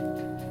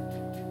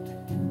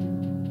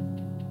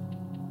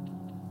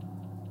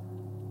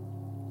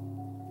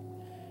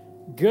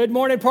Good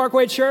morning,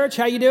 Parkway Church.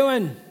 How you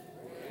doing?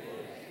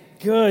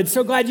 Good.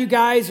 So glad you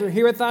guys are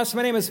here with us.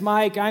 My name is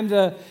Mike. I'm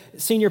the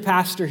senior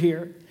pastor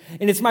here.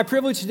 And it's my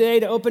privilege today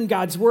to open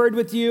God's Word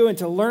with you and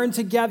to learn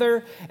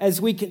together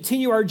as we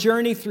continue our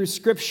journey through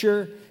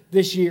Scripture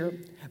this year.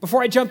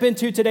 Before I jump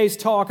into today's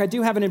talk, I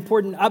do have an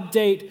important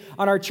update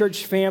on our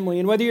church family.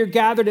 And whether you're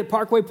gathered at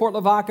Parkway Port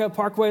Lavaca,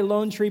 Parkway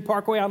Lone Tree,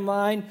 Parkway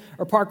Online,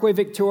 or Parkway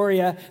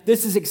Victoria,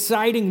 this is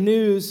exciting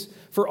news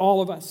for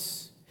all of us.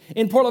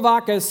 In Port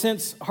Lavaca,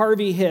 since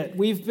Harvey hit,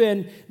 we've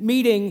been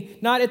meeting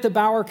not at the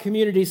Bauer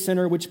Community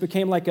Center, which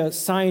became like a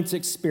science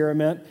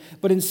experiment,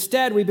 but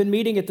instead we've been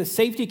meeting at the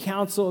Safety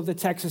Council of the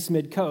Texas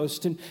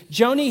Mid-Coast. And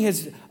Joni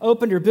has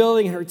opened her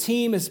building, and her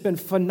team has been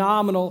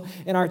phenomenal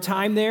in our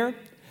time there.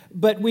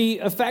 But we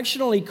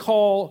affectionately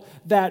call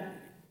that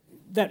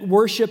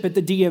worship at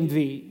the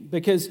DMV,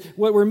 because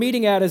what we're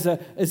meeting at is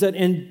an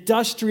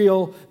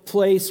industrial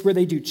place where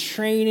they do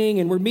training,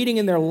 and we're meeting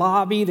in their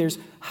lobby. There's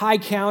high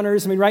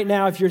counters. I mean, right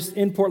now, if you're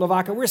in Port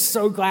Lavaca, we're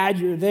so glad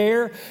you're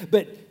there.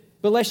 But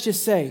let's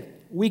just say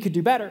we could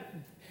do better,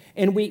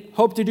 and we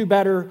hope to do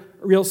better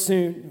real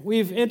soon.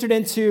 We've entered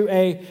into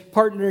a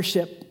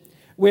partnership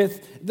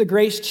with the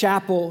Grace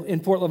Chapel in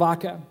Port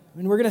Lavaca.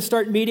 And we're going to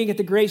start meeting at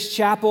the Grace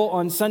Chapel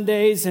on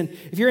Sundays. And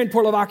if you're in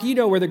Port Lavaca, you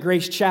know where the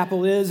Grace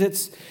Chapel is.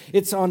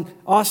 It's on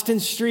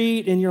Austin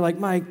Street. And you're like,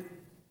 Mike,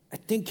 I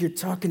think you're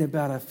talking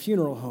about a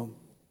funeral home.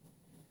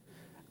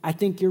 I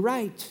think you're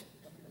right.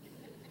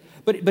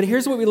 But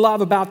here's what we love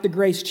about the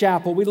Grace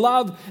Chapel. We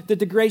love that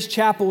the Grace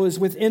Chapel is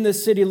within the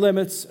city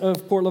limits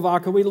of Port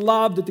Lavaca. We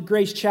love that the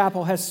Grace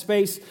Chapel has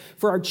space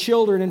for our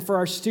children and for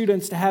our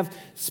students to have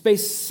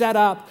space set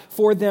up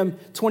for them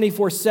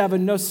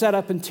 24/7, no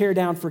setup and tear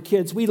down for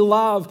kids. We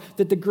love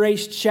that the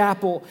Grace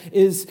Chapel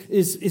is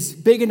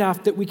big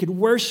enough that we could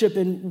worship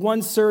in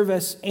one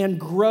service and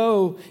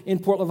grow in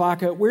Port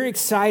Lavaca. We're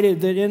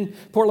excited that in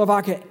Port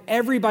Lavaca,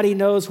 everybody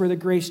knows where the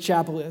Grace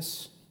Chapel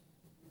is.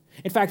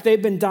 In fact,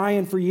 they've been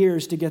dying for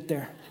years to get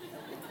there.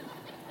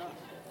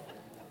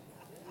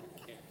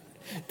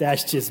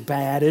 That's just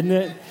bad, isn't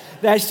it?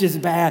 That's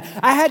just bad.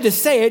 I had to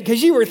say it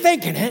because you were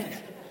thinking it.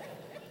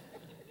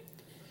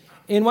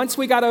 And once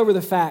we got over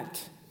the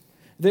fact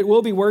that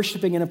we'll be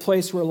worshiping in a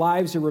place where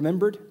lives are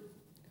remembered,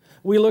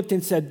 we looked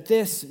and said,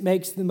 this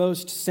makes the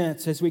most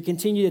sense as we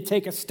continue to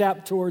take a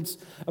step towards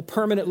a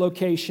permanent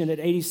location at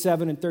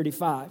 87 and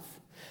 35.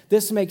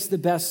 This makes the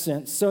best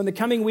sense. So in the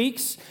coming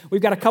weeks,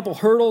 we've got a couple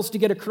hurdles to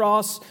get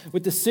across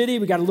with the city.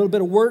 We got a little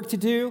bit of work to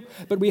do,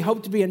 but we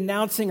hope to be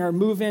announcing our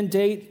move-in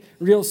date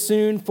real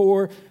soon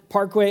for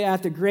Parkway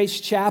at the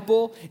Grace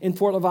Chapel in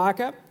Port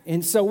Lavaca.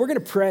 And so we're going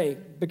to pray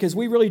because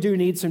we really do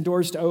need some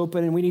doors to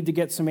open, and we need to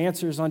get some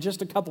answers on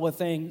just a couple of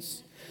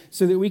things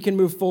so that we can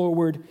move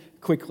forward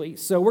quickly.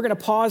 So we're going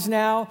to pause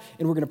now,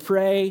 and we're going to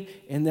pray,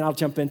 and then I'll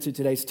jump into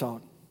today's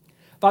talk.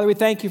 Father, we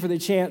thank you for the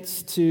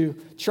chance to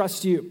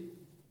trust you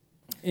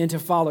and to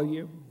follow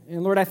you.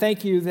 And Lord, I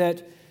thank you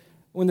that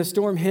when the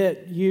storm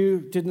hit,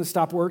 you didn't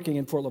stop working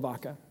in Port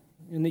Lavaca,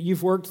 and that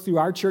you've worked through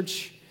our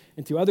church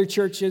and through other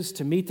churches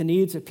to meet the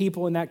needs of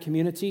people in that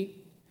community.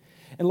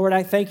 And Lord,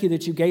 I thank you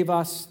that you gave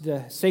us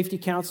the Safety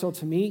Council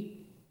to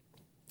meet.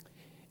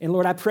 And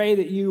Lord, I pray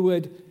that you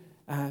would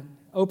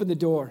open the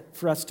door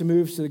for us to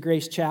move to the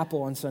Grace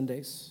Chapel on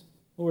Sundays.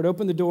 Lord,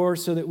 open the door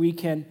so that we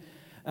can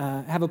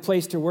have a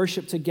place to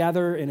worship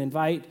together and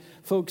invite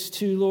folks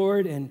to,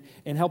 Lord, and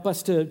help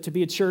us to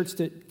be a church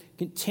that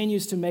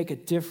continues to make a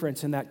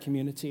difference in that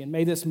community. And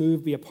may this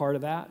move be a part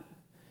of that.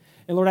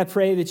 And Lord, I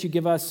pray that you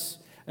give us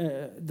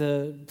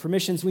the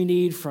permissions we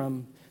need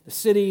from the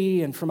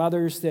city and from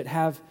others that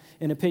have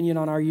an opinion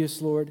on our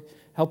use, Lord.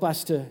 Help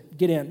us to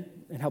get in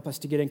and help us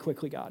to get in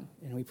quickly, God.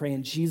 And we pray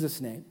in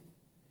Jesus' name.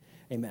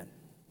 Amen.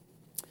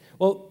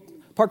 Well,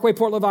 Parkway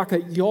Port Lavaca,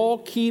 y'all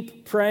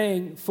keep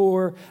praying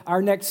for our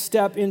next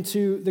step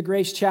into the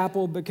Grace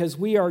Chapel because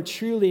we are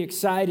truly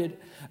excited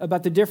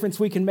about the difference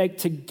we can make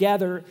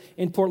together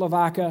in Port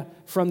Lavaca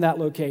from that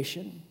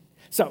location.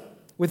 So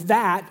with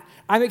that,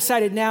 I'm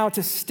excited now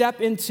to step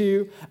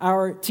into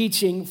our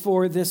teaching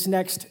for this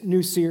next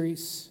new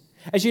series.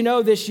 As you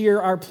know, this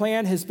year our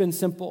plan has been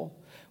simple.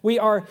 We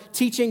are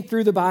teaching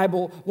through the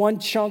Bible one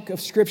chunk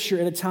of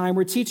Scripture at a time.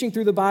 We're teaching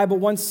through the Bible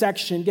one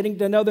section, getting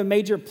to know the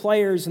major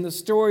players and the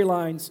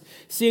storylines,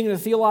 seeing the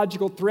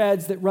theological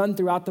threads that run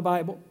throughout the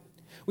Bible.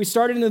 We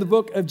started in the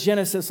book of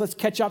Genesis. Let's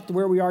catch up to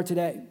where we are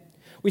today.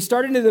 We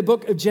started in the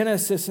book of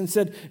Genesis and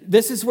said,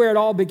 this is where it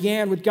all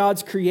began with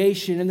God's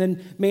creation, and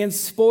then man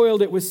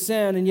spoiled it with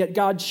sin, and yet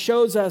God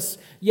shows us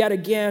yet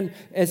again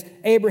as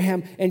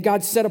Abraham, and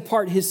God set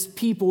apart his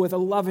people with a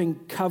loving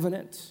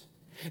covenant.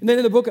 And then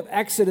in the book of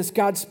Exodus,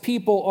 God's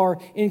people are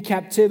in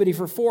captivity.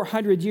 For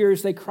 400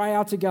 years, they cry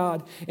out to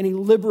God, and he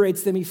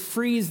liberates them. He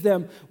frees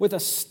them with a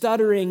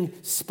stuttering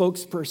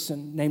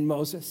spokesperson named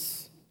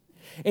Moses.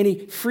 And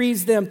he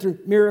frees them through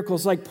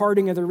miracles like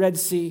parting of the Red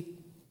Sea.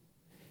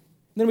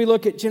 And then we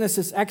look at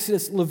Genesis,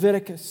 Exodus,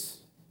 Leviticus.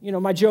 You know,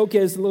 my joke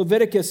is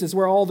Leviticus is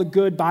where all the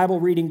good Bible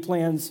reading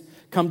plans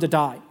come to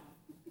die.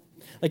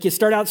 Like you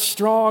start out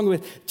strong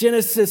with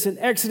Genesis and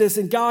Exodus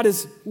and God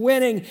is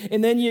winning.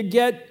 And then you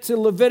get to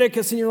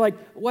Leviticus and you're like,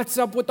 what's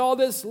up with all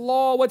this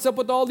law? What's up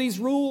with all these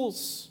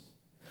rules?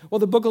 Well,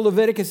 the book of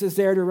Leviticus is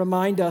there to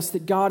remind us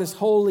that God is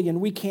holy and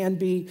we can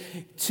be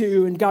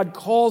too. And God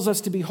calls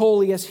us to be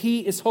holy as he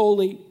is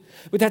holy.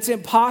 But that's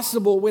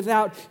impossible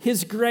without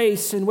his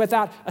grace and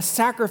without a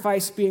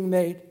sacrifice being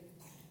made.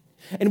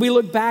 And we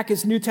look back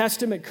as New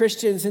Testament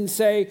Christians and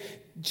say,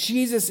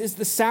 Jesus is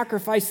the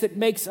sacrifice that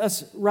makes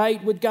us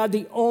right with God,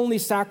 the only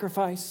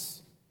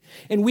sacrifice.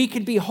 And we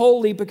can be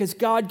holy because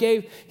God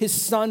gave his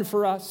son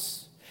for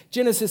us.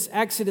 Genesis,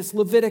 Exodus,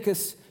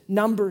 Leviticus,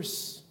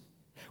 Numbers.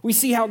 We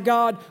see how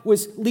God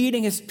was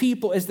leading his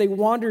people as they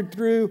wandered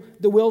through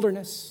the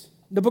wilderness.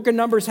 The book of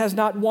Numbers has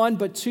not one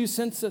but two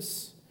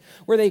census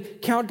where they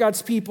count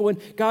God's people and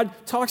God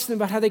talks to them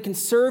about how they can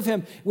serve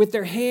him with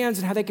their hands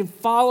and how they can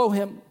follow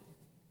him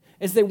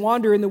as they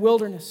wander in the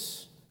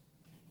wilderness.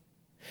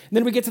 And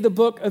then we get to the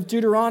book of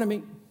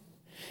Deuteronomy.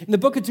 And the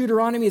book of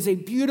Deuteronomy is a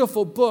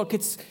beautiful book.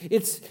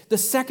 It's the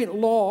second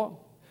law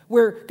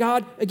where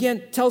God,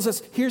 again, tells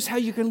us, here's how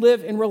you can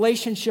live in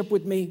relationship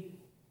with me.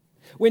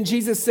 When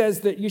Jesus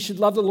says that you should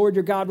love the Lord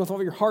your God with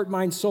all your heart,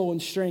 mind, soul,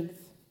 and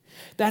strength.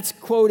 That's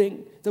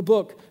quoting the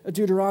book of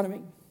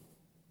Deuteronomy.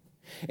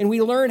 And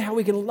we learn how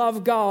we can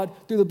love God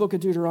through the book of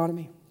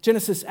Deuteronomy.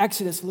 Genesis,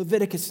 Exodus,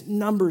 Leviticus,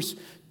 Numbers,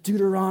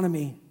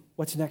 Deuteronomy.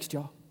 What's next,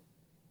 y'all?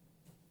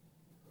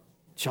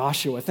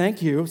 Joshua,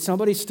 thank you.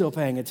 Somebody's still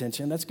paying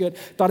attention. That's good.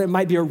 Thought it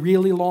might be a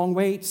really long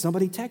wait.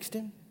 Somebody text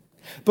him.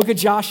 Book of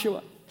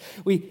Joshua.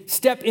 We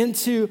step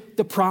into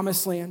the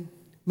promised land.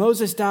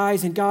 Moses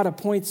dies and God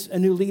appoints a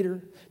new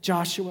leader,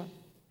 Joshua.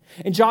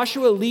 And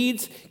Joshua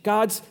leads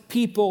God's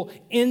people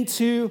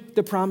into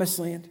the promised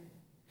land.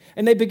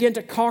 And they begin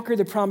to conquer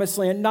the promised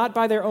land, not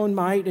by their own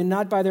might and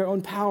not by their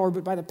own power,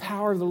 but by the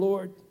power of the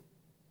Lord.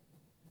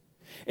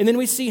 And then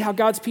we see how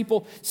God's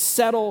people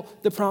settle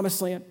the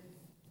promised land.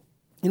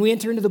 And we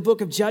enter into the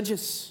book of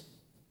Judges.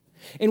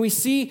 And we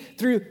see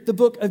through the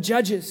book of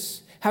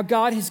Judges how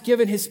God has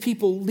given his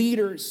people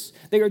leaders.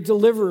 They are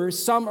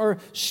deliverers. Some are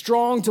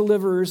strong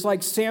deliverers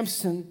like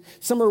Samson.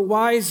 Some are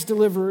wise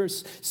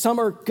deliverers. Some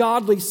are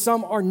godly.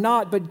 Some are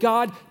not. But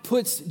God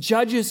puts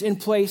judges in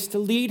place to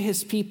lead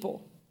his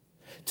people,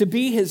 to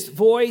be his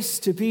voice,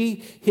 to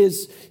be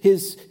his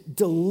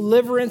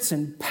deliverance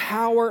and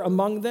power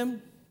among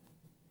them.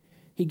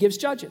 He gives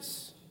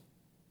judges.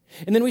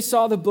 And then we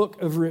saw the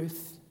book of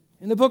Ruth.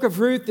 And the book of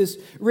Ruth is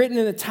written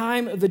in the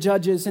time of the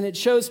judges, and it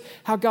shows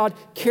how God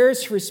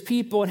cares for his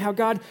people and how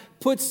God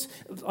puts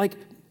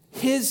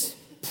his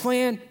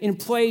plan in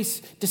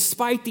place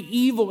despite the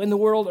evil in the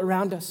world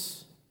around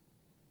us.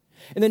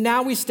 And then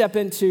now we step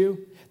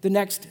into the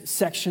next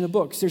section of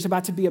books. There's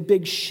about to be a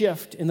big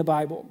shift in the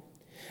Bible.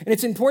 And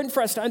it's important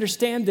for us to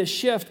understand this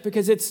shift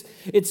because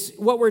it's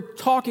what we're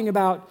talking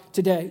about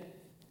today.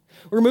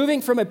 We're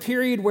moving from a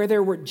period where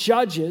there were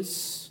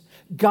judges,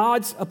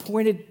 God's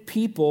appointed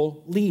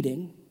people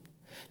leading,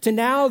 to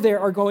now there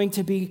are going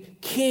to be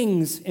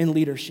kings in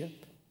leadership.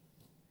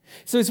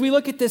 So as we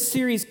look at this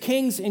series,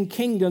 Kings and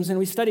Kingdoms, and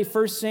we study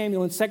 1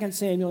 Samuel and 2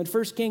 Samuel and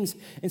 1 Kings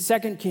and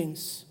 2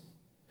 Kings,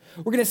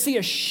 we're going to see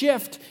a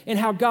shift in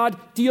how God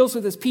deals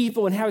with his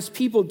people and how his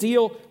people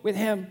deal with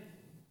him.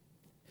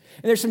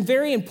 And there's some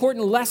very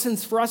important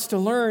lessons for us to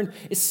learn,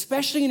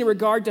 especially in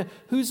regard to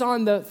who's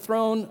on the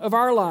throne of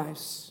our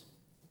lives.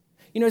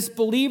 You know, as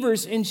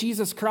believers in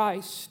Jesus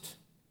Christ,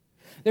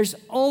 there's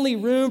only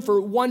room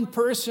for one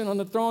person on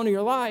the throne of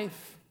your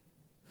life,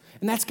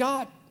 and that's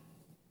God.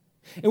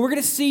 And we're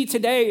going to see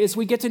today, as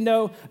we get to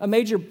know a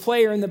major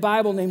player in the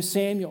Bible named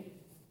Samuel,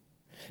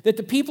 that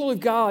the people of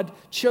God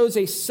chose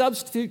a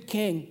substitute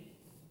king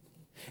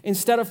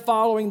instead of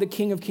following the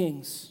King of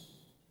Kings.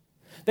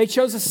 They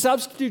chose a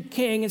substitute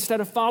king instead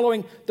of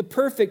following the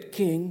perfect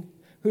king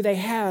who they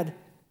had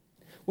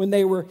when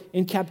they were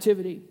in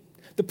captivity.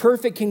 The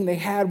perfect king they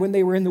had when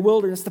they were in the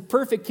wilderness. The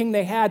perfect king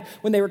they had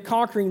when they were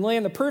conquering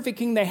land. The perfect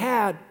king they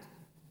had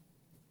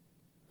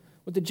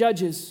with the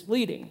judges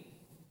leading.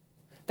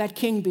 That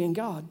king being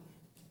God.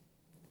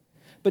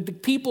 But the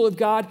people of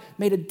God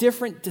made a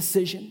different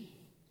decision.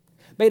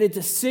 Made a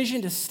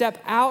decision to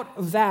step out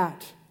of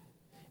that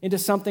into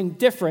something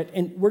different.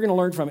 And we're going to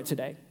learn from it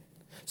today.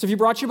 So if you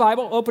brought your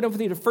Bible, open up with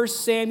me to 1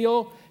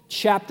 Samuel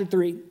chapter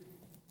 3.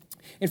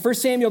 In 1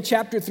 Samuel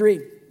chapter 3,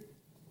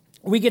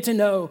 we get to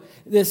know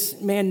this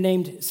man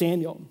named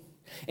Samuel.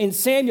 And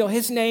Samuel,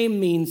 his name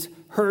means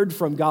heard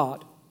from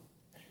God.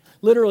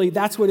 Literally,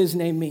 that's what his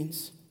name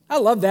means. I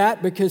love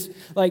that because,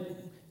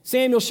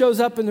 Samuel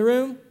shows up in the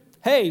room.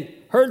 Hey,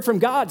 heard from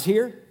God's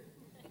here.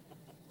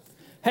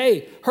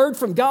 Hey, heard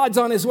from God's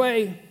on his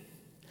way.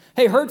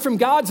 Hey, heard from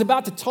God's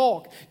about to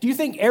talk. Do you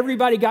think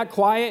everybody got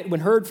quiet when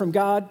heard from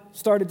God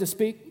started to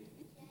speak?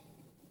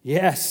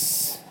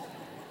 Yes.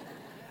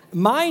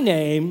 My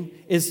name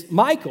is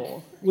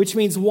Michael, which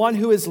means one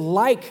who is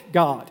like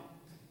God.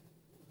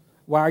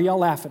 Why are y'all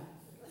laughing?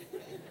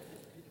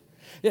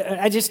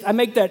 I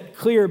make that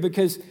clear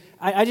because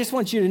I just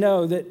want you to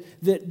know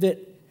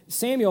that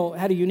Samuel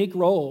had a unique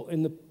role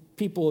in the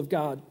people of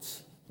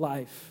God's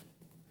life.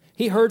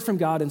 He heard from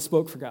God and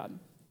spoke for God.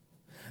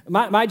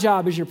 My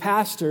job as your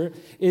pastor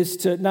is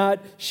to not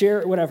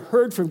share what I've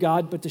heard from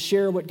God, but to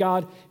share what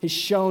God has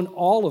shown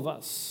all of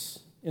us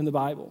in the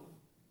Bible.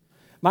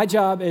 My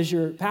job as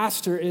your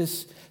pastor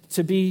is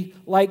to be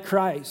like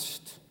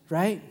Christ,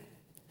 right?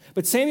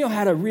 But Samuel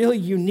had a really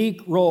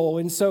unique role.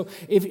 And so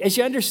as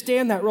you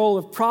understand that role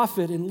of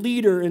prophet and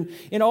leader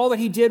and all that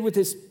he did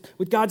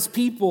with God's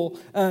people,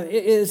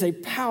 it is a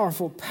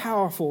powerful,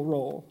 powerful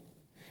role.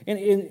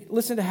 And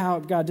listen to how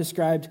God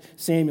described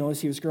Samuel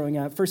as he was growing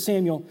up. 1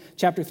 Samuel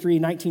chapter 3,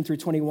 19 through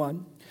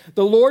 21.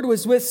 The Lord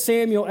was with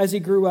Samuel as he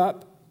grew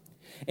up,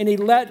 and he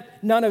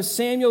let none of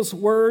Samuel's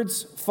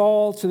words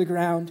fall to the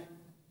ground.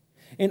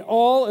 And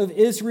all of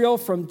Israel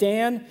from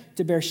Dan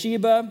to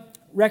Beersheba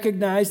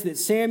recognized that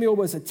Samuel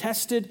was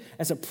attested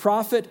as a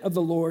prophet of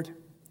the Lord.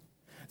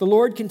 The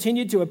Lord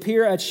continued to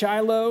appear at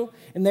Shiloh,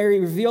 and there he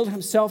revealed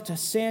himself to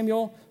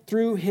Samuel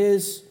through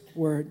his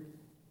word.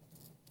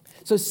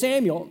 So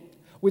Samuel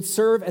would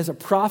serve as a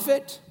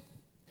prophet,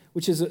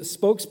 which is a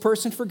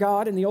spokesperson for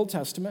God in the Old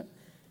Testament.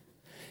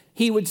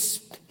 He would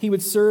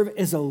serve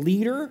as a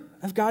leader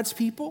of God's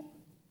people.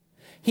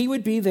 He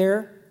would be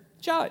their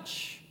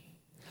judge,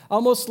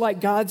 almost like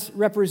God's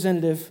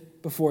representative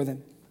before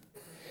them.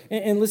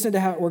 And listen to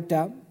how it worked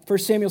out. 1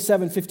 Samuel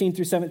 7, 15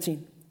 through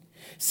 17.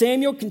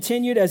 Samuel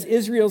continued as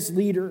Israel's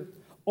leader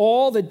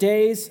all the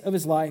days of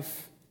his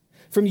life.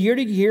 From year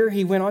to year,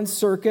 he went on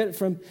circuit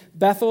from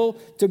Bethel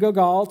to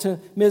Gilgal to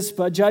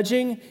Mizpah,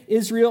 judging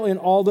Israel in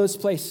all those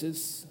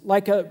places,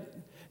 like a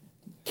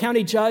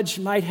county judge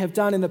might have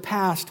done in the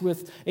past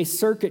with a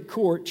circuit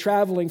court,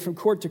 traveling from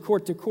court to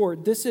court to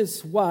court. This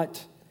is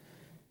what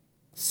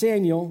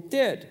Samuel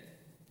did.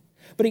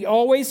 But he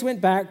always went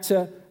back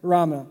to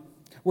Ramah,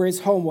 where his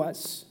home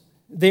was.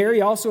 There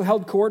he also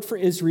held court for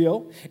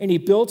Israel, and he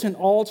built an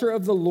altar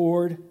of the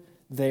Lord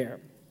there.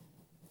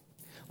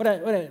 What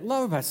I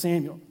love about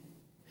Samuel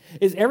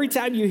is every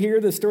time you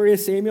hear the story of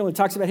Samuel, it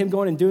talks about him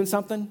going and doing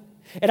something,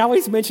 it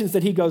always mentions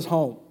that he goes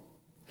home.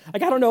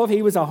 Like, I don't know if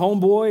he was a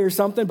homeboy or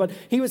something, but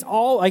he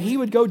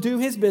would go do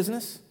his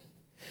business.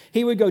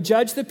 He would go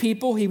judge the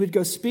people. He would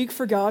go speak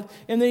for God,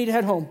 and then he'd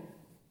head home.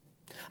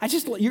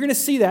 You're going to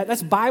see that.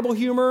 That's Bible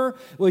humor,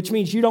 which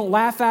means you don't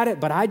laugh at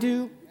it, but I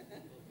do.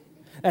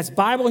 That's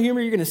Bible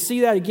humor. You're going to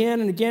see that again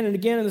and again and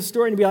again in the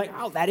story and be like,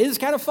 oh, that is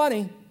kind of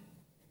funny.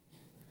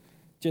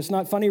 Just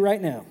not funny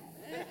right now.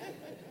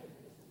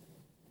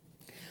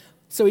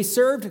 So he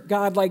served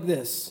God like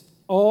this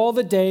all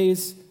the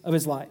days of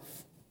his life.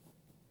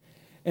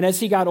 And as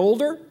he got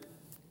older,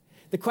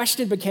 the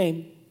question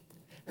became,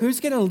 who's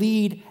going to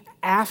lead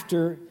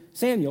after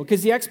Samuel?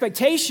 Because the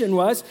expectation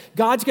was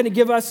God's going to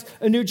give us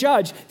a new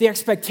judge. The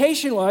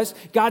expectation was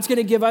God's going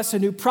to give us a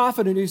new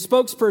prophet, a new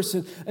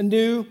spokesperson, a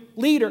new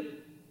leader.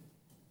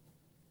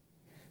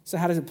 So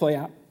how does it play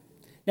out?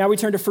 Now we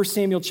turn to 1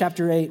 Samuel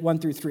chapter 8, 1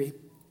 through 3.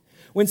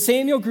 When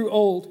Samuel grew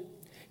old,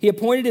 he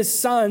appointed his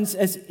sons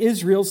as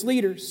Israel's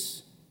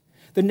leaders.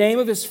 The name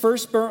of his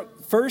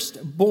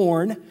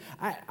firstborn,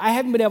 I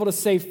haven't been able to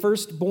say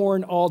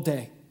firstborn all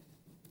day.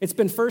 It's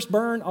been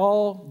firstborn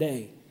all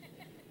day.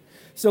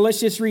 So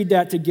let's just read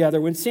that together.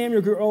 When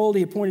Samuel grew old,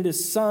 he appointed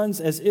his sons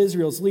as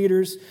Israel's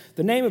leaders.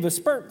 The name of his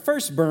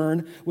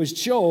firstborn was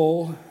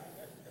Joel,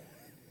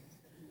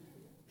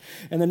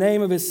 and the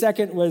name of his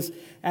second was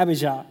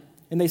Abijah.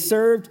 And they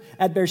served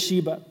at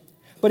Beersheba.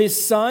 But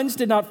his sons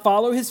did not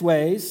follow his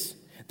ways.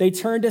 They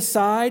turned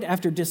aside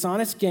after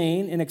dishonest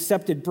gain and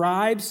accepted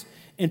bribes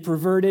and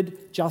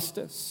perverted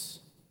justice.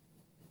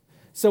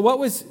 So what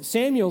was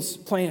Samuel's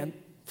plan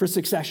for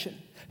succession?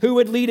 Who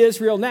would lead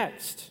Israel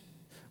next?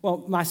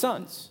 Well, my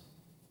sons.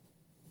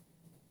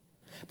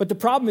 But the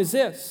problem is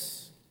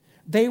this: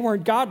 they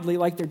weren't godly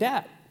like their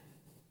dad.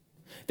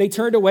 They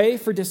turned away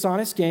for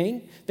dishonest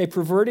gain. They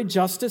perverted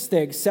justice.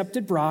 They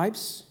accepted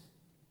bribes.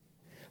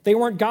 They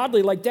weren't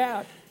godly like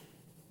dad.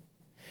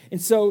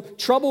 And so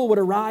trouble would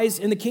arise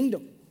in the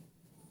kingdom.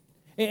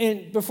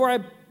 And before I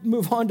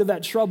move on to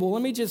that trouble,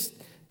 let me just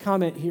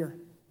comment here.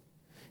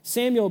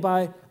 Samuel,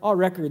 by all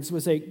records,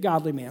 was a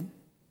godly man.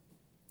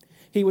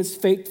 He was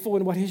faithful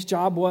in what his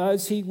job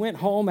was. He went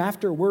home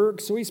after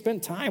work, so he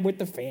spent time with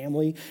the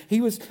family.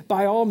 He was,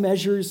 by all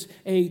measures,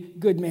 a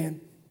good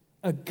man,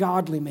 a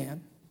godly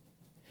man.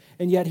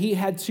 And yet he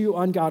had two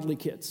ungodly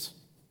kids.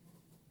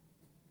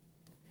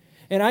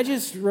 And I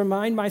just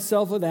remind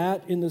myself of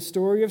that in the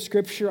story of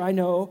Scripture. I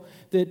know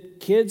that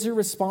kids are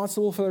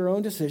responsible for their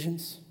own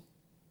decisions,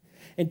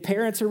 and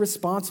parents are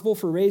responsible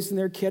for raising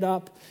their kid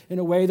up in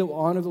a way that will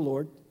honor the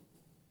Lord.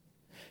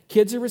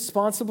 Kids are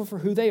responsible for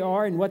who they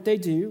are and what they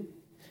do,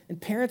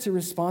 and parents are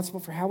responsible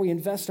for how we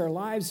invest our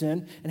lives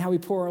in and how we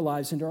pour our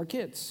lives into our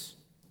kids.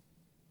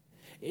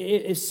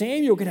 If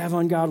Samuel could have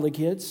ungodly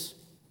kids,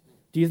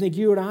 do you think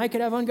you and I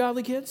could have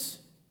ungodly kids?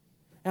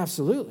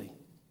 Absolutely.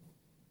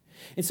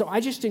 And so I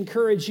just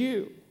encourage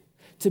you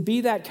to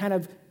be that kind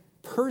of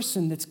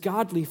person that's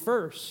godly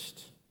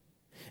first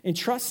and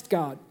trust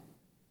God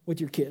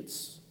with your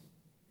kids.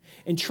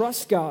 And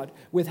trust God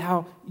with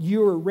how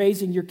you're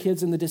raising your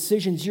kids and the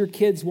decisions your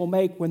kids will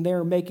make when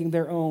they're making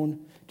their own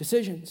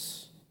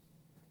decisions.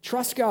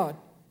 Trust God.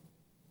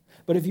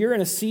 But if you're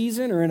in a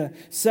season or in a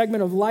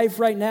segment of life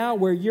right now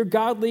where you're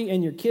godly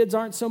and your kids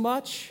aren't so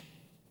much,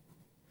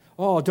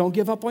 don't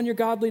give up on your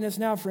godliness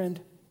now, friend.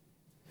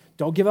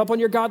 Don't give up on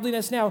your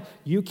godliness now.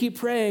 You keep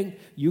praying,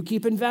 you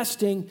keep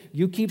investing,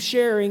 you keep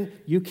sharing,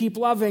 you keep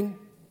loving.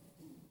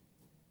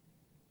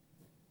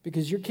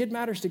 Because your kid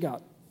matters to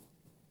God.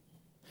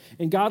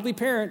 And godly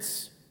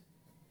parents,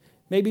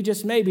 maybe,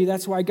 just maybe,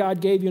 that's why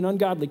God gave you an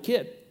ungodly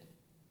kid.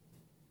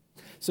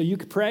 So you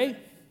could pray,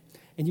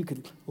 and you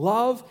could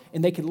love,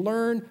 and they could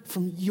learn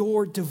from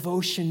your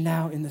devotion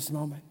now in this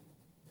moment.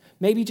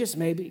 Maybe, just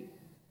maybe,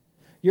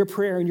 your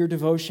prayer and your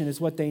devotion is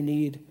what they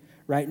need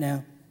right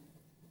now.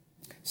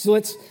 So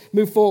let's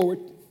move forward.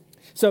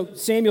 So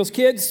Samuel's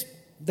kids,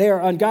 they are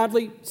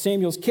ungodly.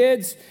 Samuel's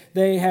kids,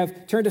 they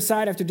have turned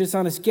aside after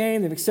dishonest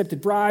gain. They've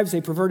accepted bribes.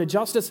 They perverted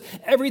justice.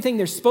 Everything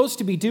they're supposed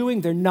to be doing,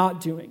 they're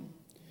not doing.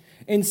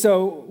 And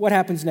so what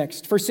happens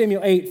next? 1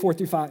 Samuel 8,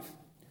 4-5.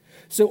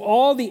 So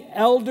all the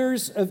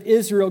elders of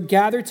Israel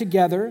gathered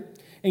together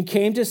and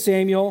came to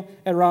Samuel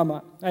at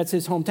Ramah. That's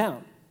his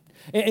hometown.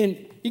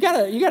 And you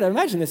gotta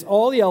imagine this.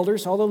 All the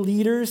elders, all the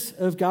leaders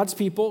of God's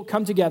people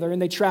come together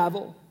and they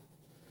travel.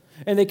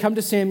 And they come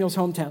to Samuel's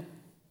hometown.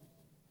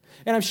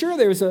 And I'm sure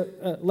there was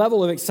a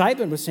level of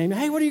excitement with Samuel.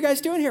 Hey, what are you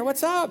guys doing here?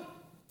 What's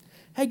up?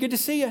 Hey, good to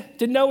see you.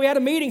 Didn't know we had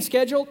a meeting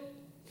scheduled.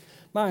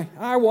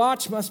 Our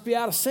watch must be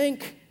out of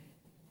sync.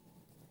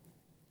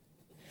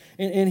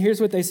 And here's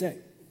what they say.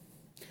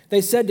 They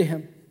said to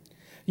him,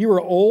 you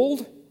are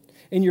old,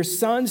 and your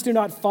sons do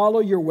not follow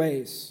your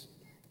ways.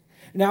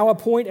 Now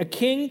appoint a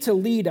king to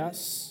lead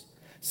us,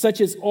 such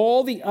as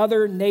all the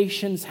other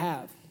nations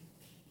have.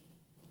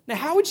 Now,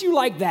 how would you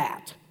like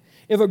that?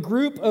 If a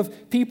group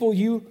of people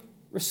you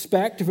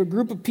respect, if a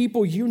group of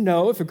people you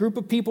know, if a group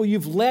of people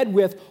you've led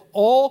with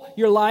all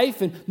your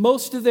life and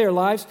most of their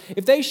lives,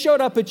 if they showed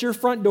up at your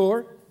front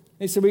door,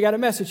 they said, we got a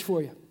message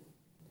for you.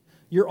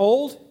 You're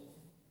old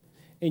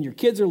and your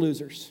kids are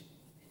losers.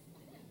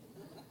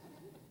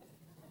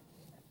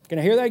 Can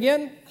I hear that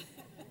again?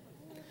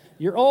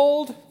 You're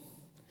old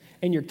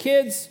and your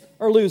kids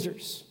are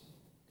losers.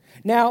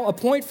 Now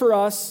appoint for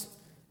us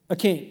a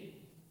king.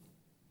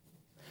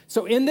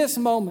 So in this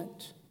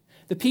moment,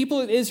 the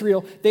people of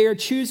Israel, they are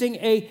choosing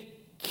a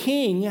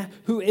king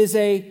who is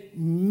a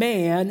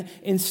man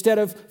instead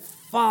of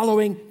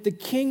following the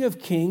King of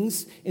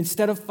Kings,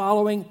 instead of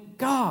following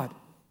God.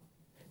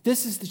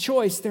 This is the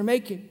choice they're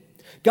making.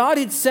 God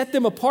had set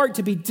them apart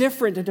to be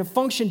different and to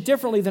function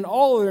differently than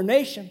all other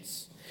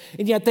nations.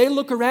 And yet they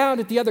look around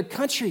at the other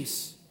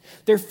countries.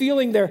 They're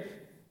feeling their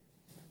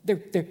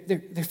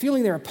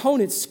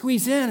opponents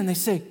squeeze in and they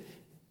say,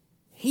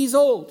 he's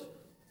old.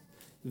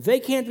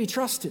 They can't be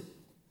trusted.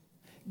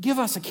 Give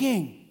us a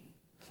king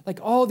like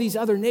all these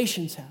other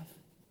nations have.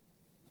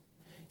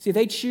 See,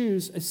 they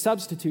choose a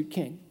substitute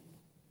king.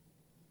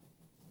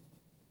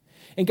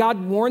 And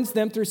God warns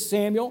them through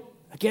Samuel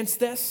against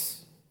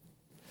this,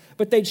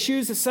 but they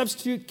choose a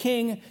substitute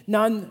king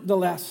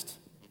nonetheless.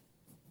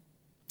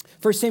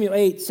 1 Samuel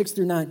 8,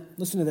 6-9.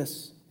 Listen to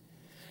this.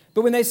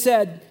 But when they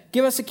said,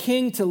 give us a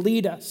king to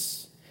lead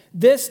us,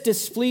 this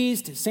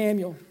displeased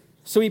Samuel.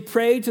 So he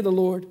prayed to the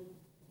Lord.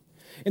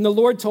 And the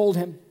Lord told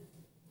him,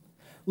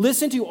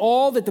 listen to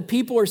all that the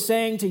people are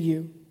saying to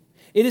you.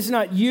 It is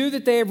not you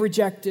that they have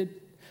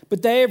rejected,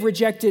 but they have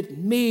rejected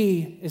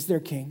me as their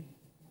king.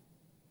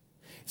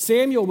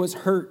 Samuel was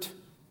hurt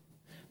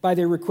by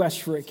their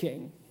request for a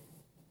king.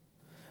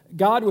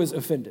 God was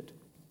offended.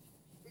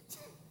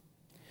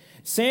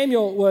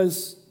 Samuel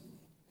was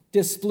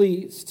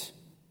displeased.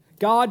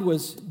 God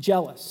was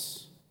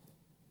jealous.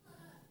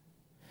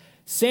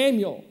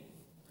 Samuel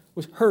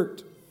was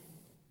hurt.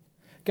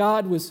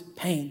 God was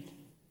pained.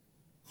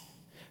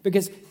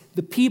 Because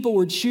the people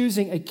were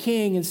choosing a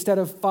king instead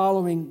of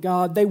following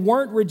God. They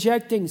weren't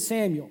rejecting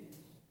Samuel.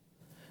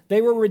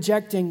 They were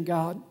rejecting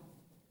God.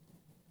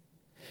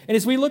 And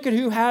as we look at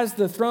who has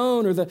the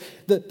throne or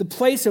the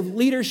place of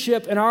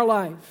leadership in our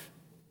life,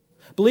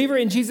 believer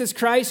in Jesus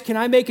Christ, can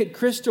I make it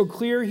crystal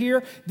clear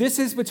here? This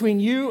is between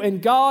you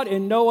and God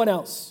and no one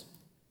else.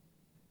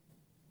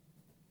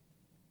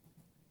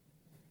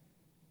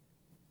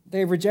 They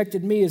have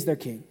rejected me as their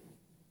king.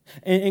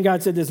 And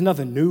God said, there's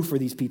nothing new for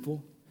these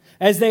people.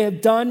 As they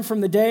have done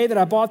from the day that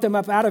I brought them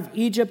up out of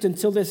Egypt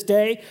until this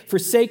day,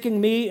 forsaking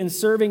me and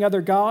serving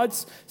other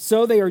gods,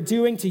 so they are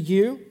doing to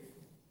you.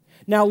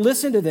 Now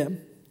listen to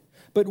them,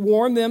 but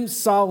warn them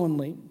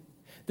solemnly,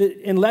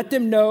 and let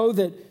them know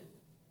that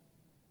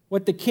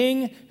what the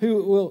king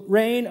who will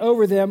reign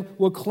over them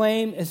will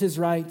claim as his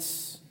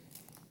rights.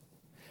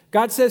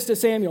 God says to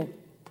Samuel,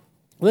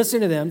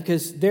 listen to them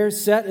because they're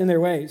set in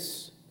their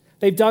ways.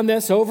 They've done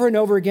this over and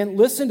over again.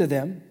 Listen to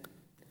them,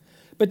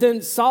 but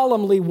then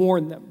solemnly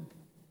warn them.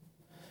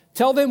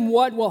 Tell them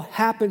what will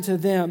happen to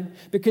them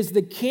because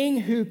the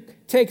king who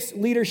takes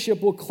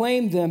leadership will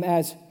claim them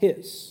as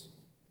his.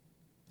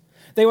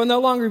 They will no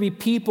longer be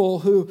people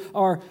who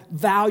are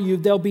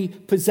valued. They'll be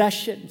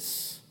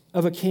possessions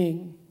of a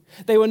king.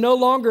 They will no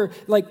longer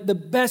like the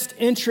best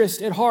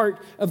interest at heart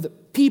of the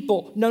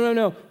people.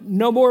 No.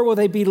 No more will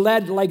they be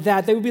led like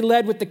that. They will be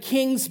led with the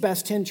king's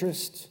best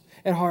interest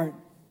at heart.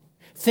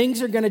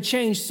 Things are going to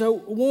change, so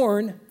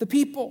warn the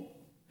people.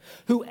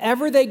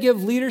 Whoever they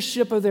give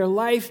leadership of their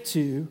life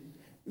to,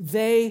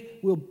 they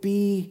will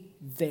be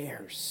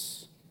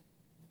theirs.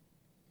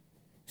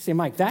 Say,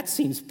 Mike, that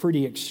seems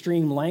pretty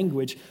extreme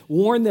language.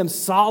 Warn them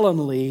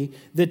solemnly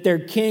that their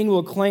king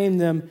will claim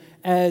them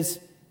as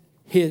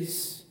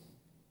his.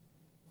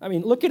 I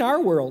mean, look at our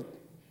world.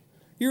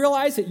 You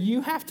realize that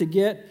you have to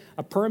get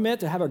a permit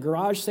to have a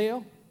garage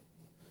sale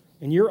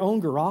in your own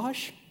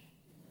garage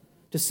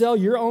to sell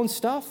your own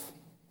stuff?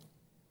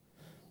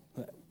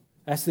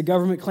 That's the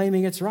government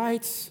claiming its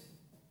rights,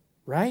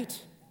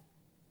 right?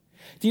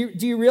 Do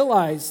you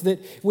realize that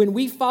when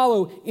we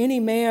follow any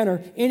man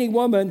or any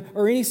woman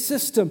or any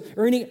system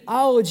or any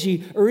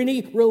ideology or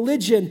any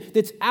religion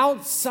that's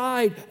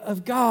outside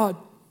of God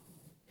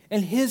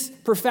and His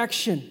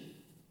perfection,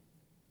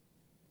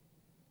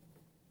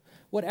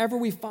 whatever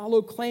we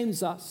follow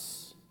claims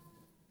us.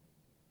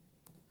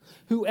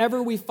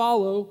 Whoever we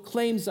follow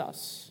claims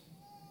us.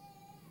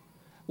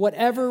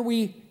 Whatever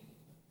we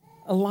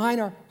align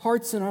our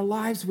hearts and our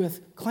lives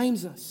with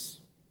claims us.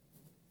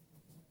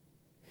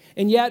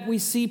 And yet we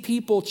see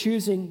people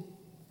choosing,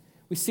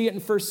 we see it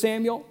in 1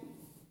 Samuel,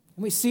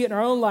 and we see it in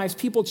our own lives,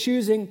 people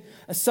choosing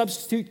a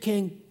substitute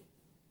king.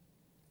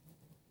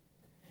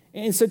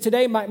 And so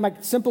today, my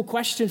simple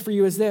question for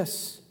you is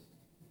this.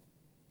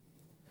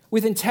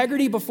 With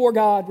integrity before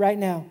God right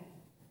now,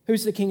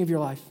 who's the king of your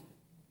life?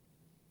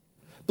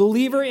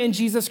 Believer in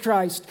Jesus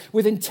Christ,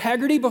 with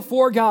integrity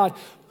before God,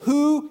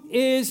 who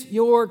is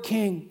your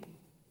king?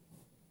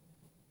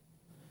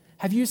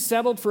 Have you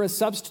settled for a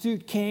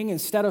substitute king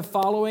instead of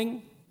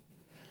following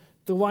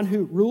the one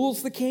who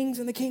rules the kings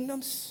and the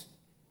kingdoms?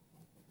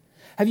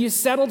 Have you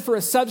settled for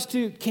a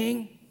substitute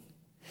king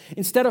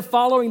instead of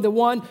following the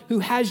one who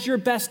has your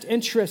best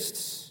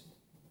interests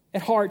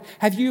at heart?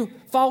 Have you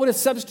followed a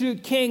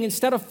substitute king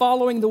instead of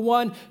following the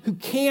one who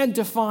can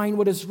define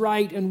what is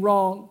right and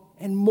wrong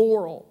and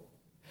moral?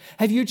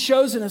 Have you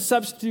chosen a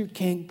substitute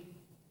king?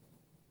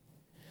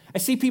 I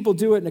see people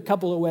do it in a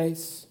couple of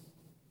ways.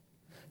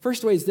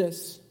 First way is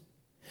this.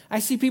 I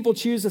see people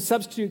choose a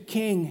substitute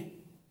king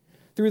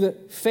through the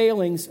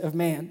failings of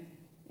man.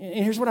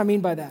 And here's what I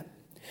mean by that.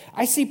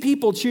 I see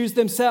people choose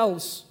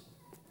themselves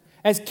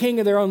as king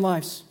of their own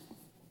lives.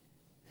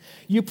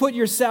 You put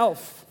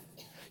yourself,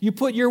 you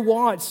put your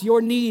wants, your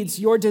needs,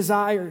 your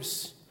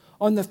desires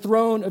on the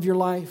throne of your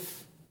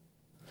life.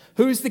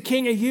 Who's the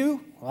king of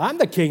you? Well, I'm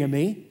the king of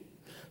me.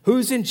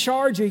 Who's in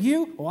charge of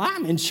you? Well,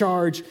 I'm in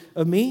charge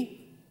of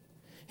me.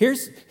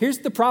 Here's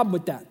the problem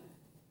with that.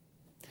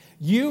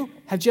 You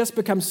have just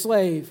become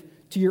slave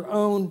to your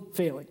own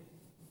failing.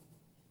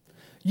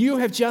 You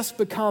have just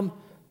become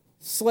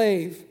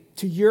slave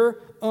to your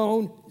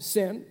own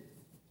sin.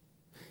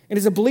 And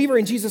as a believer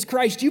in Jesus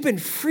Christ, you've been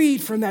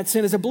freed from that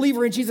sin. As a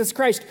believer in Jesus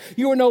Christ,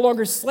 you are no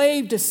longer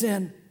slave to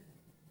sin.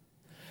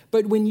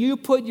 But when you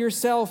put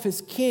yourself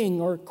as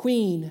king or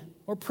queen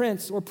or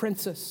prince or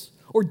princess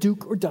or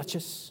duke or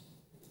duchess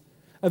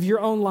of your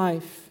own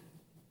life,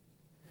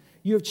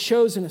 you have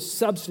chosen a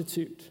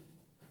substitute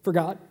for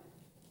God.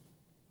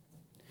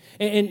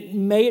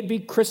 And may it be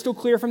crystal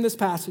clear from this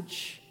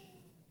passage,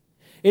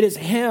 it is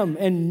Him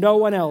and no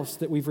one else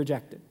that we've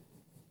rejected.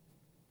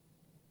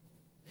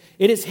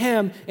 It is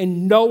Him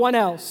and no one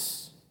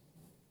else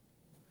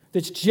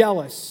that's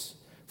jealous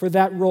for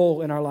that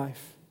role in our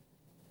life.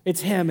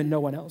 It's Him and no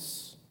one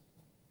else.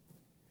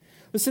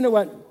 Listen to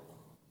what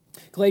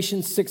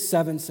Galatians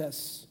 6:7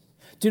 says.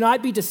 Do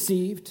not be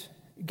deceived.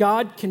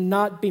 God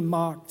cannot be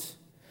mocked.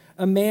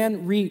 A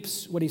man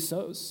reaps what he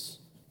sows.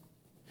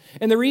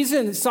 And the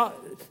reason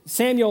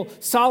Samuel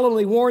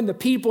solemnly warned the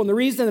people, and the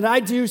reason that I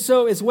do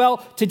so as well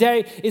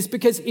today, is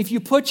because if you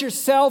put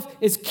yourself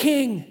as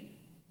king,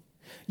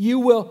 you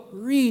will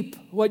reap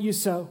what you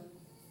sow.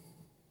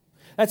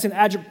 That's an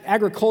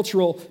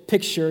agricultural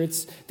picture.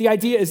 The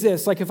idea is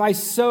this, like if I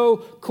sow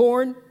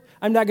corn,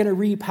 I'm not going to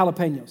reap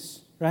jalapenos,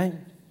 right?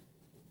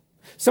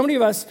 So many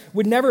of us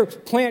would never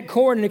plant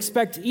corn and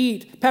expect to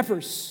eat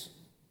peppers.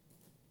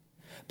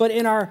 But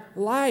in our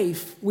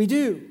life, we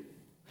do.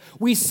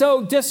 We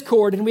sow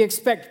discord and we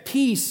expect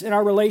peace in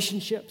our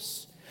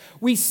relationships.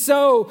 We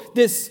sow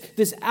this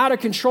out of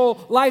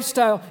control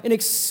lifestyle and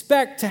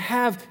expect to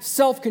have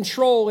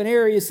self-control in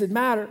areas that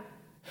matter.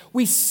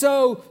 We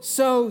sow,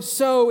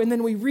 and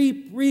then we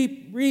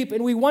reap,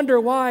 and we wonder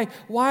why.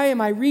 Why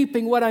am I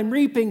reaping what I'm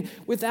reaping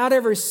without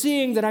ever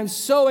seeing that I'm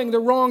sowing the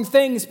wrong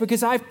things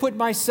because I've put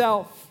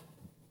myself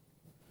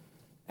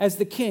as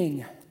the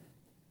king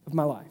of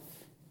my life?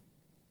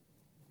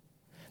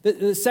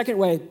 The second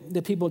way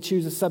that people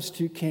choose a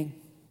substitute king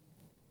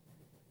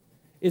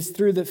is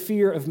through the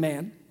fear of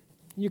man.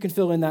 You can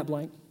fill in that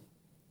blank.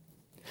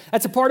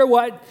 That's a part of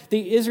what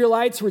the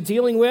Israelites were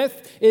dealing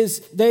with, is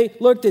they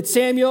looked at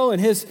Samuel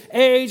and his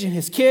age and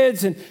his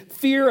kids and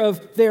fear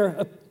of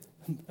their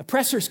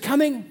oppressors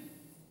coming.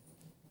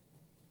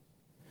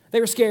 They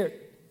were scared.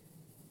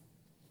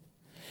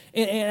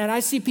 And I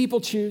see people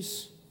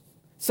choose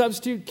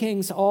substitute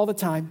kings all the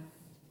time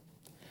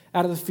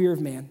out of the fear of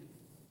man.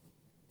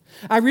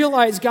 I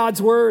realize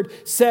God's word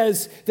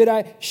says that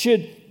I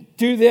should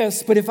do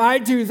this, but if I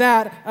do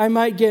that, I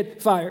might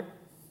get fired.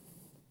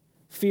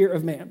 Fear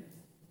of man.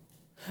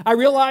 I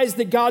realize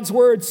that God's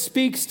word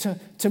speaks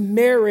to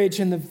marriage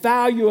and the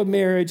value of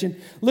marriage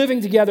and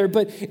living together,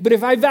 but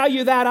if I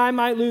value that, I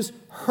might lose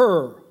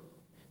her.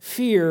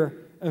 Fear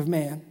of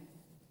man.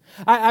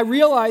 I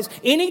realize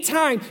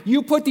anytime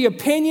you put the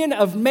opinion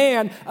of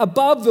man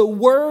above the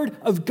word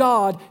of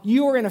God,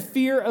 you are in a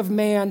fear of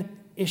man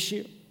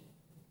issue.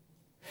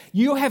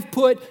 You have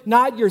put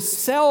not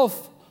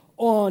yourself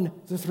on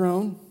the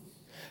throne,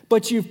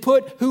 but you've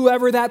put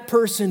whoever that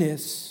person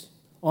is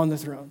on the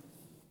throne.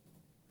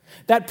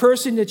 That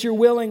person that you're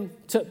willing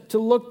to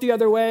look the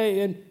other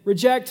way and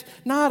reject,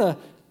 not a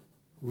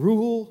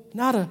rule,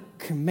 not a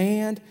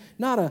command,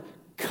 not a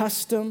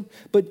custom,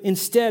 but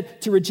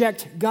instead to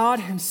reject God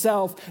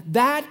himself.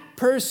 That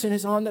person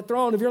is on the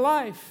throne of your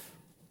life.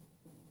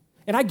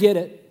 And I get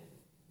it.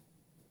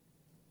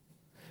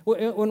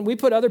 When we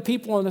put other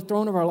people on the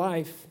throne of our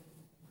life,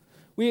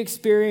 we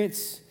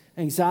experience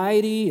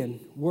anxiety and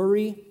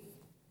worry,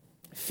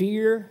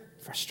 fear,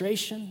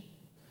 frustration.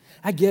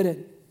 I get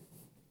it.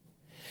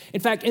 In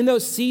fact, in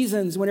those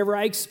seasons, whenever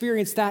I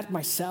experience that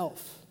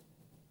myself,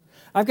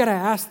 I've got to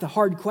ask the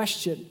hard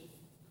question.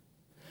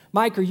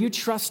 Mike, are you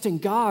trusting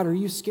God or are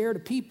you scared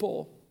of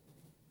people?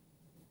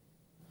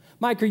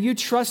 Mike, are you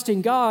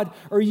trusting God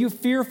or are you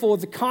fearful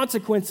of the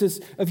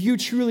consequences of you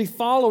truly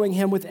following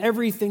him with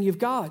everything you've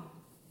got?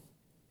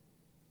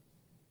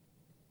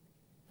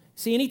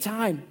 See, any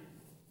time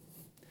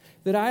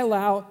that I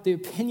allow the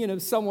opinion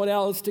of someone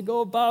else to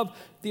go above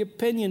the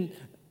opinion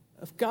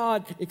of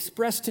God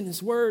expressed in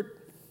his word,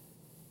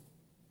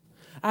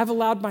 I've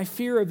allowed my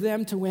fear of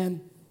them to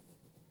win.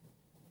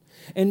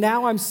 And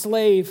now I'm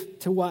slave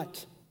to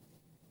what?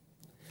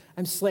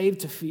 I'm slave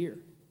to fear.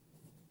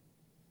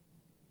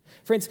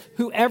 Friends,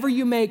 whoever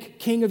you make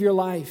king of your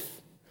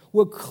life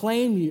will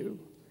claim you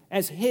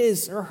as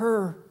his or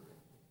her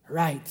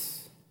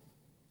rights.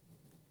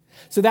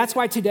 So that's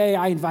why today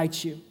I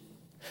invite you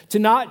to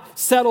not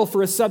settle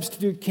for a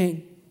substitute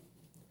king,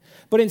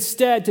 but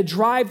instead to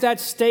drive that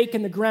stake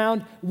in the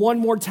ground one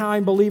more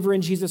time, believer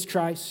in Jesus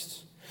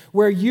Christ,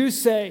 where you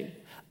say,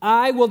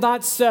 I will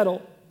not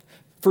settle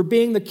for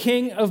being the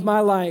king of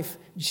my life.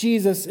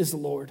 Jesus is the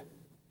Lord.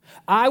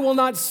 I will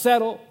not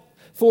settle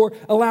for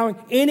allowing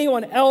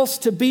anyone else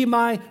to be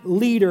my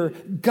leader.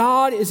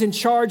 God is in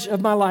charge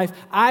of my life.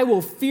 I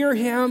will fear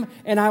him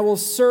and I will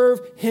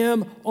serve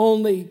him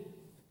only,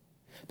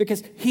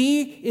 because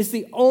he is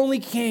the only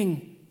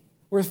king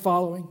worth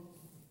following.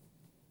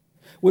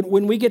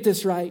 When we get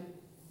this right,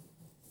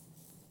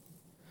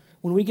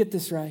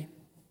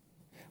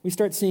 we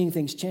start seeing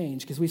things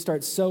change because we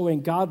start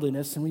sowing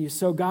godliness. And when you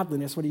sow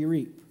godliness, what do you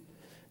reap?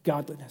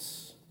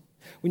 Godliness.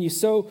 When you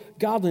sow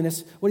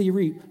godliness, what do you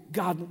reap?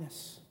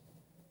 Godliness.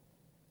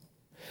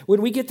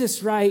 When we get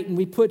this right and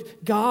we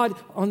put God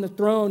on the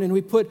throne and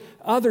we put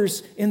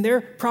others in their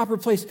proper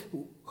place,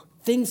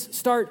 things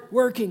start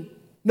working.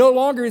 No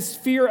longer is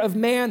fear of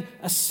man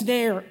a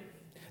snare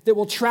that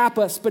will trap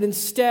us, but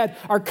instead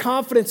our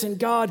confidence in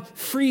God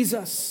frees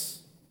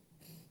us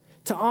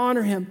to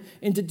honor him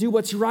and to do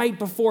what's right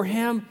before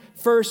him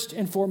first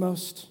and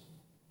foremost.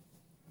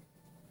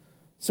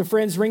 So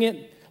friends,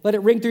 let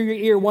it ring through your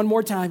ear one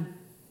more time.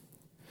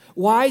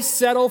 Why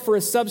settle for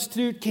a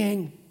substitute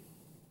king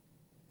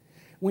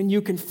when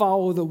you can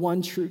follow the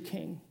one true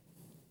king?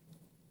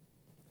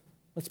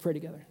 Let's pray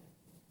together.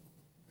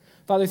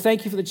 Father,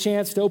 thank you for the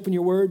chance to open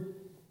your word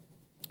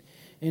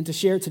and to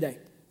share today.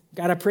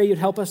 God, I pray you'd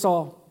help us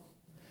all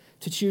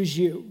to choose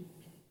you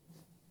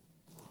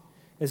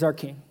as our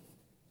king.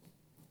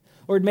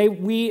 Lord, may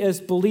we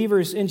as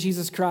believers in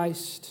Jesus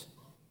Christ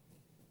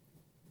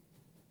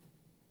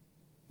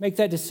make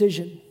that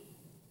decision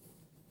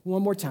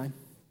one more time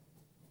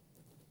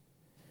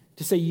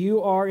to say,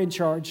 you are in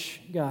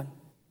charge, God.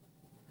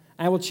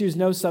 I will choose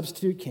no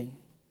substitute king.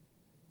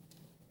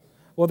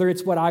 Whether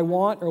it's what I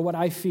want or what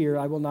I fear,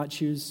 I will not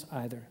choose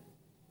either.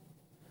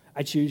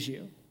 I choose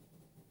you.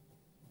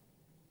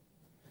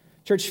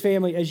 Church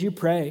family, as you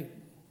pray,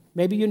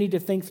 maybe you need to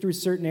think through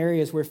certain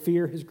areas where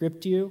fear has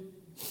gripped you.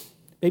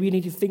 Maybe you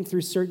need to think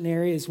through certain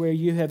areas where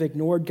you have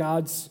ignored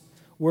God's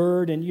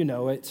word and you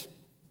know it.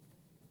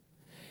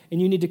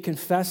 And you need to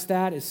confess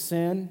that as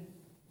sin,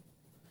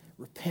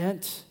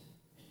 repent,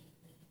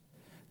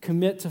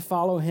 commit to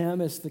follow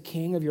him as the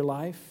king of your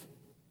life.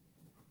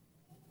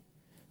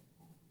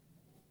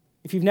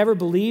 If you've never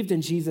believed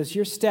in Jesus,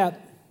 your step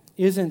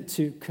isn't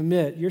to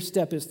commit. Your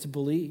step is to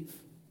believe.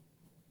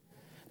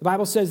 The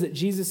Bible says that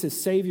Jesus is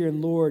Savior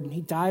and Lord, and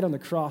he died on the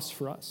cross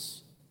for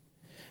us.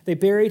 They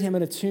buried him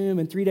in a tomb,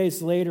 and 3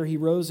 days later, he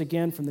rose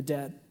again from the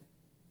dead.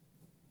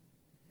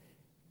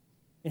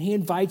 And he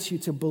invites you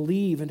to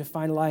believe and to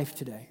find life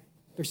today.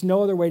 There's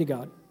no other way to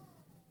God.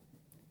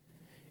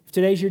 If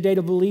today's your day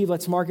to believe,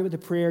 let's mark it with a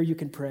prayer you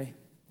can pray.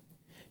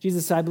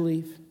 Jesus, I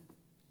believe.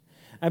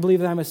 I believe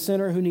that I'm a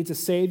sinner who needs a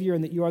Savior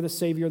and that you are the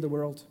Savior of the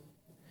world.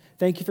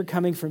 Thank you for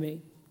coming for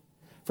me,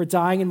 for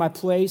dying in my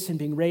place and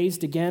being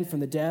raised again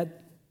from the dead.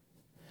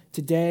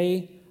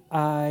 Today,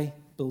 I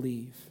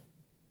believe.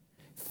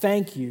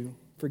 Thank you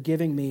for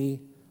giving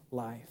me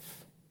life.